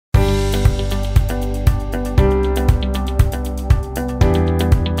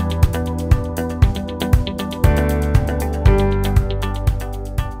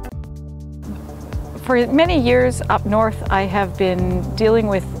For many years up north, I have been dealing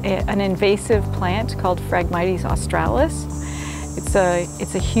with an invasive plant called Phragmites australis. It's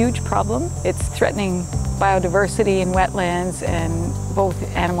a huge problem. It's threatening biodiversity in wetlands and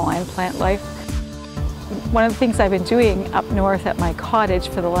both animal and plant life. One of the things I've been doing up north at my cottage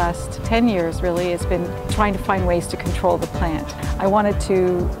for the last 10 years really has been trying to find ways to control the plant. I wanted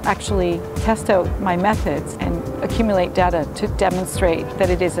to actually test out my methods and accumulate data to demonstrate that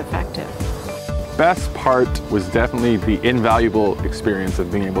it is effective. Best part was definitely the invaluable experience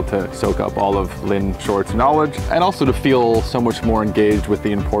of being able to soak up all of Lynn Short's knowledge, and also to feel so much more engaged with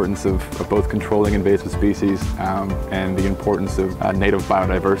the importance of both controlling invasive species and the importance of native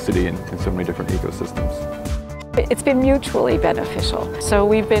biodiversity in so many different ecosystems. It's been mutually beneficial. So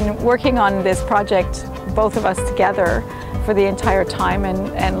we've been working on this project, both of us together, for the entire time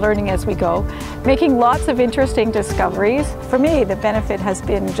and learning as we go, making lots of interesting discoveries. For me, the benefit has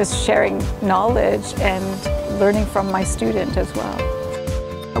been just sharing knowledge and learning from my student as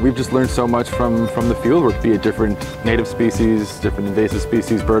well. We've just learned so much from the fieldwork, be it different native species, different invasive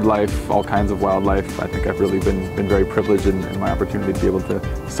species, bird life, all kinds of wildlife. I think I've really been very privileged in my opportunity to be able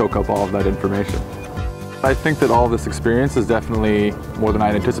to soak up all of that information. I think that all of this experience is definitely, more than I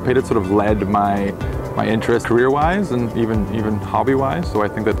had anticipated, sort of led my interest career-wise and even hobby-wise, so I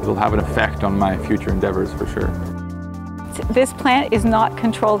think that it'll have an effect on my future endeavors for sure. This plant is not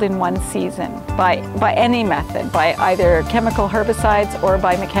controlled in one season by any method, by either chemical herbicides or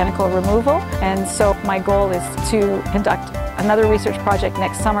by mechanical removal, and so my goal is to conduct another research project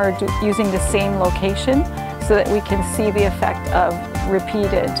next summer using the same location so that we can see the effect of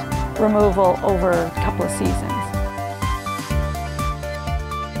repeated removal over a couple of seasons.